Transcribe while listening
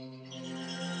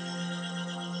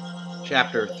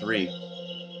Chapter 3.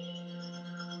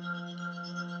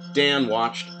 Dan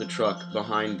watched the truck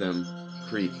behind them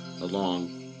creep along,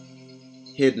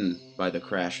 hidden by the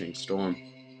crashing storm.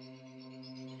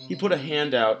 He put a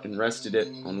hand out and rested it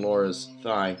on Laura's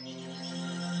thigh,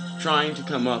 trying to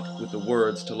come up with the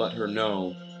words to let her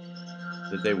know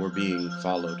that they were being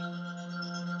followed.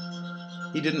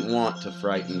 He didn't want to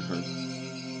frighten her.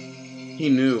 He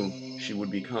knew she would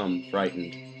become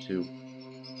frightened too,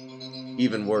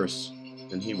 even worse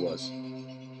than he was.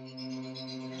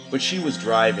 But she was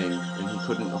driving, and he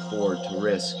couldn't afford to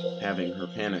risk having her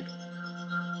panic,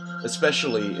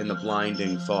 especially in the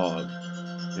blinding fog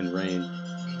and rain.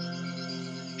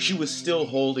 She was still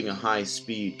holding a high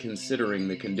speed considering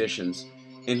the conditions,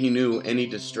 and he knew any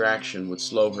distraction would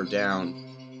slow her down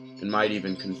and might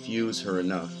even confuse her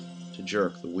enough to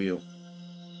jerk the wheel.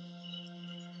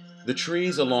 The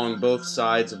trees along both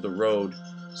sides of the road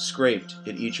scraped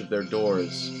at each of their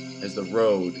doors as the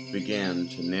road began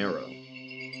to narrow.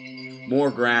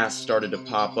 More grass started to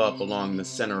pop up along the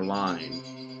center line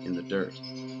in the dirt.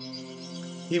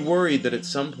 He worried that at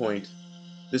some point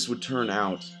this would turn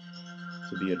out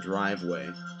to be a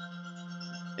driveway.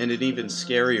 And an even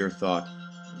scarier thought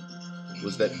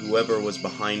was that whoever was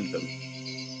behind them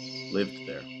lived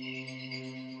there.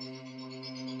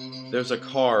 "There's a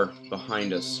car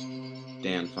behind us,"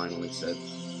 Dan finally said.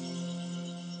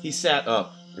 He sat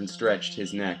up and stretched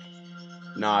his neck,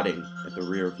 nodding at the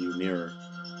rearview mirror.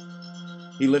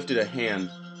 He lifted a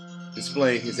hand,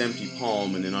 displaying his empty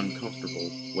palm in an uncomfortable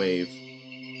wave.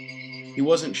 He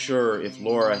wasn't sure if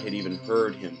Laura had even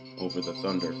heard him over the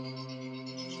thunder.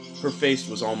 Her face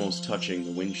was almost touching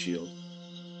the windshield.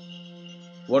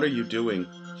 "What are you doing?"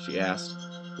 she asked,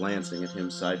 glancing at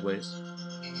him sideways.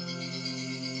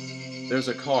 "There's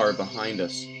a car behind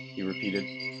us," he repeated.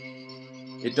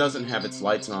 "It doesn't have its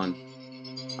lights on.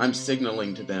 I'm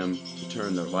signaling to them to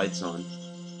turn their lights on."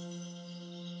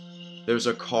 "There's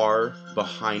a car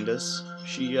behind us?"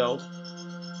 she yelled.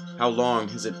 "How long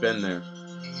has it been there?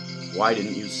 Why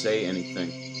didn't you say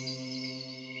anything?"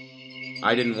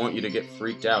 "I didn't want you to get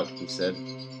freaked out," he said,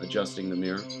 adjusting the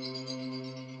mirror.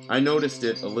 "I noticed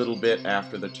it a little bit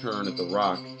after the turn at the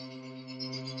rock.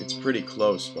 It's pretty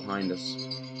close behind us."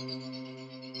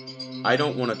 "I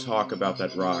don't want to talk about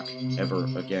that rock ever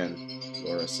again,"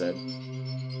 Laura said.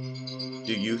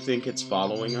 "Do you think it's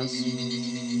following us?"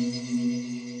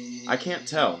 "I can't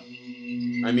tell.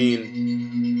 I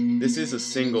mean, this is a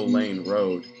single-lane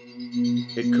road.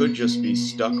 It could just be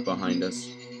stuck behind us.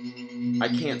 I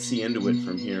can't see into it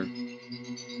from here.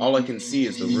 All I can see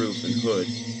is the roof and hood.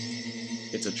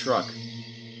 It's a truck.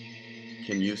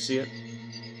 Can you see it?"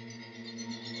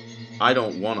 "I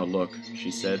don't want to look,"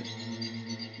 she said.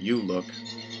 "You look."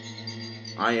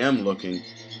 "I am looking.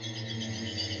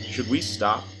 Should we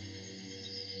stop?"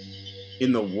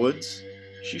 "In the woods?"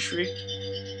 she shrieked.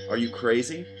 "Are you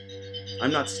crazy?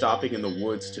 I'm not stopping in the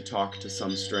woods to talk to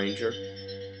some stranger.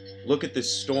 Look at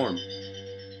this storm.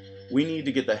 We need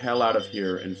to get the hell out of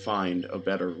here and find a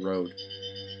better road."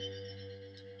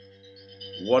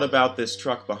 "What about this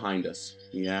truck behind us?"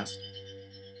 he asked.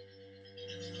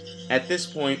 "At this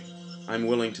point, I'm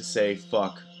willing to say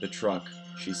fuck the truck,"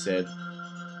 she said,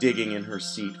 digging in her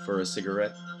seat for a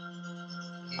cigarette.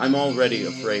 "I'm already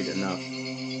afraid enough.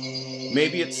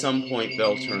 Maybe at some point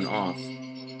they'll turn off.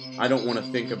 I don't want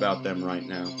to think about them right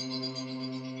now.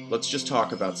 Let's just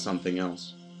talk about something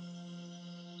else."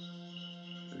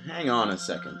 "Hang on a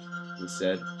second," he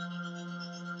said.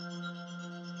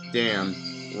 Dan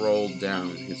rolled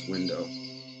down his window.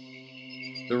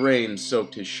 The rain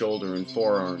soaked his shoulder and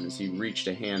forearm as he reached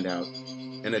a hand out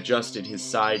and adjusted his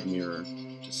side mirror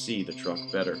to see the truck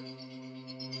better.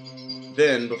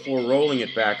 Then, before rolling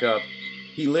it back up,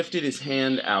 he lifted his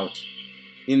hand out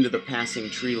into the passing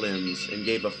tree limbs and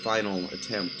gave a final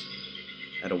attempt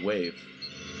at a wave.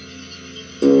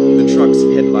 The truck's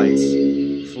headlights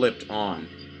flipped on,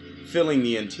 filling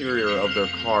the interior of their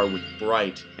car with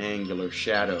bright, angular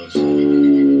shadows.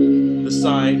 The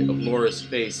side of Laura's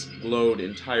face glowed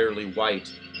entirely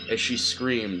white as she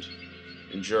screamed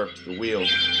and jerked the wheel.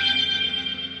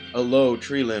 A low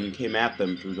tree limb came at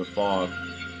them through the fog,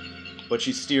 but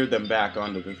she steered them back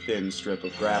onto the thin strip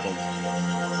of gravel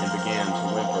and began to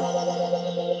whimper.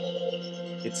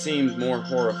 It seemed more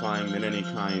horrifying than any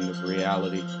kind of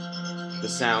reality. The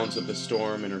sounds of the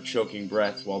storm and her choking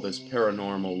breath while this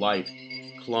paranormal light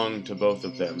clung to both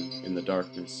of them in the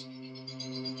darkness.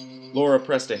 Laura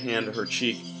pressed a hand to her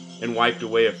cheek and wiped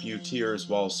away a few tears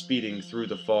while speeding through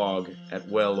the fog at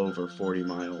well over 40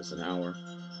 miles an hour.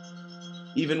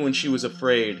 Even when she was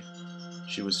afraid,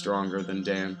 she was stronger than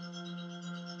Dan.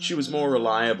 She was more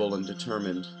reliable and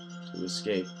determined to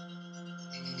escape.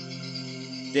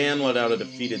 Dan let out a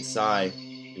defeated sigh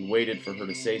and waited for her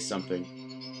to say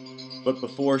something, but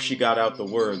before she got out the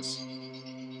words,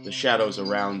 the shadows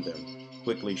around them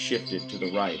quickly shifted to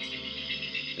the right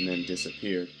and then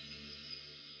disappeared.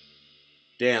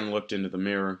 Dan looked into the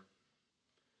mirror.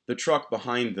 The truck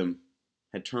behind them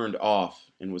had turned off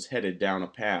and was headed down a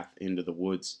path into the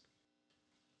woods.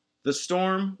 The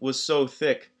storm was so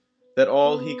thick that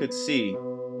all he could see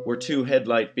were two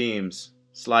headlight beams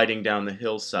sliding down the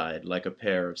hillside like a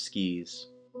pair of skis.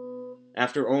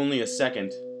 After only a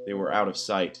second, they were out of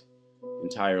sight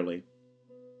entirely.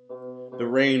 The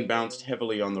rain bounced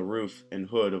heavily on the roof and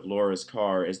hood of Laura's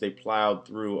car as they plowed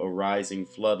through a rising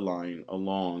flood line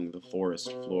along the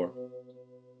forest floor.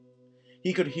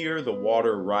 He could hear the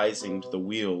water rising to the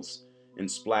wheels and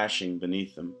splashing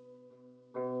beneath them.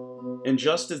 And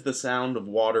just as the sound of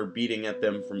water beating at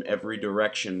them from every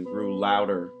direction grew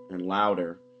louder and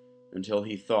louder until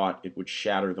he thought it would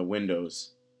shatter the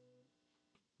windows,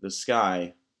 the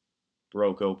sky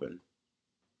broke open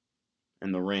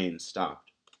and the rain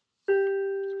stopped.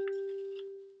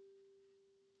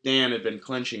 Dan had been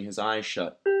clenching his eyes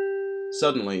shut.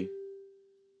 Suddenly,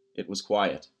 it was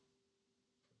quiet.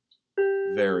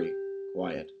 Very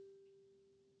quiet.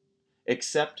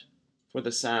 Except for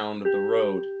the sound of the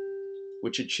road,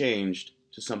 which had changed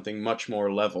to something much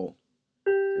more level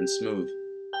and smooth.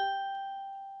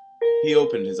 He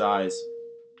opened his eyes.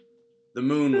 The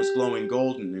moon was glowing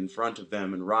golden in front of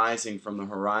them and rising from the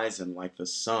horizon like the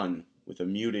sun with a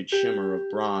muted shimmer of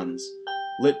bronze,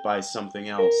 lit by something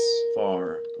else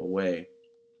far away.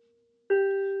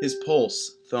 His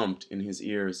pulse thumped in his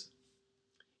ears.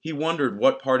 He wondered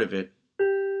what part of it,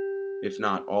 if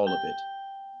not all of it,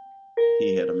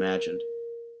 he had imagined.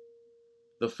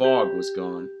 The fog was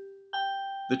gone.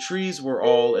 The trees were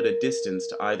all at a distance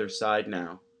to either side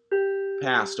now,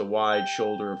 past a wide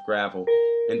shoulder of gravel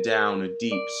and down a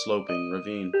deep, sloping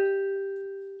ravine.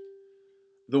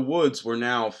 The woods were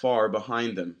now far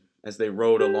behind them as they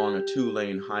rode along a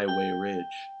two-lane highway ridge.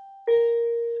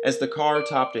 As the car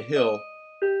topped a hill,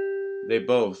 they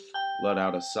both let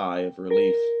out a sigh of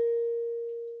relief.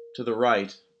 To the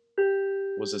right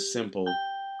was a simple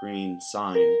green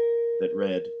sign that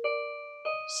read,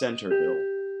 Centerville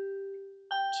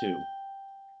 2.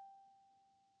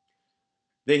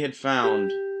 They had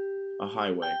found a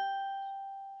highway,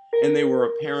 and they were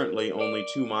apparently only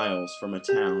 2 miles from a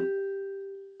town.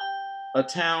 A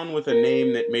town with a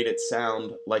name that made it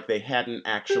sound like they hadn't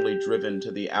actually driven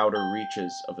to the outer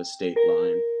reaches of a state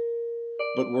line,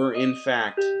 but were in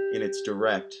fact in its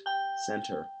direct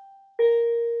center.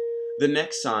 The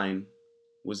next sign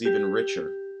was even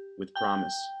richer with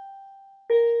promise.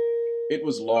 It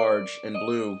was large and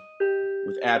blue,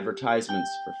 with advertisements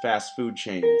for fast food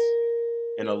chains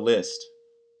and a list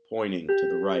pointing to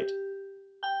the right.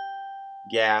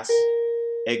 Gas,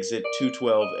 exit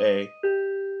 212A.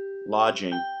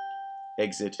 Lodging,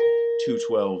 exit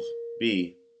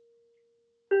 212B.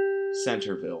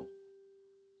 Centerville,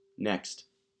 next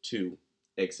 2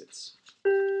 exits.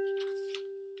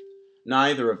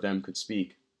 Neither of them could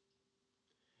speak.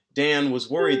 Dan was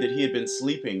worried that he had been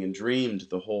sleeping and dreamed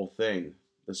the whole thing,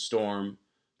 the storm,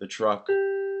 the truck,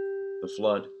 the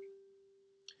flood.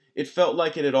 It felt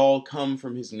like it had all come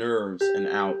from his nerves and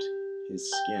out his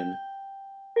skin.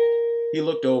 He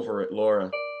looked over at Laura.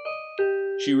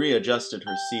 She readjusted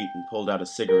her seat and pulled out a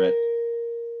cigarette,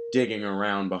 digging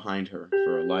around behind her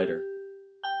for a lighter.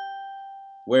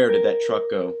 "Where did that truck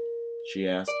go?" she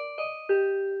asked.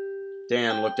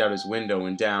 Dan looked out his window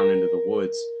and down into the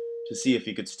woods to see if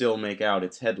he could still make out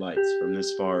its headlights from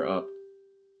this far up.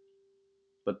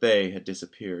 But they had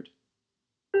disappeared.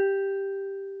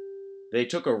 "They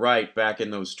took a right back in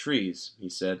those trees," he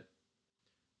said.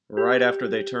 "Right after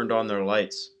they turned on their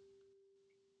lights."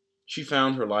 She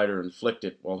found her lighter and flicked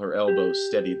it while her elbows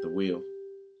steadied the wheel.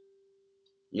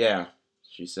 "Yeah,"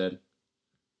 she said.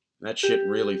 "That shit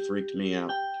really freaked me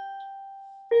out."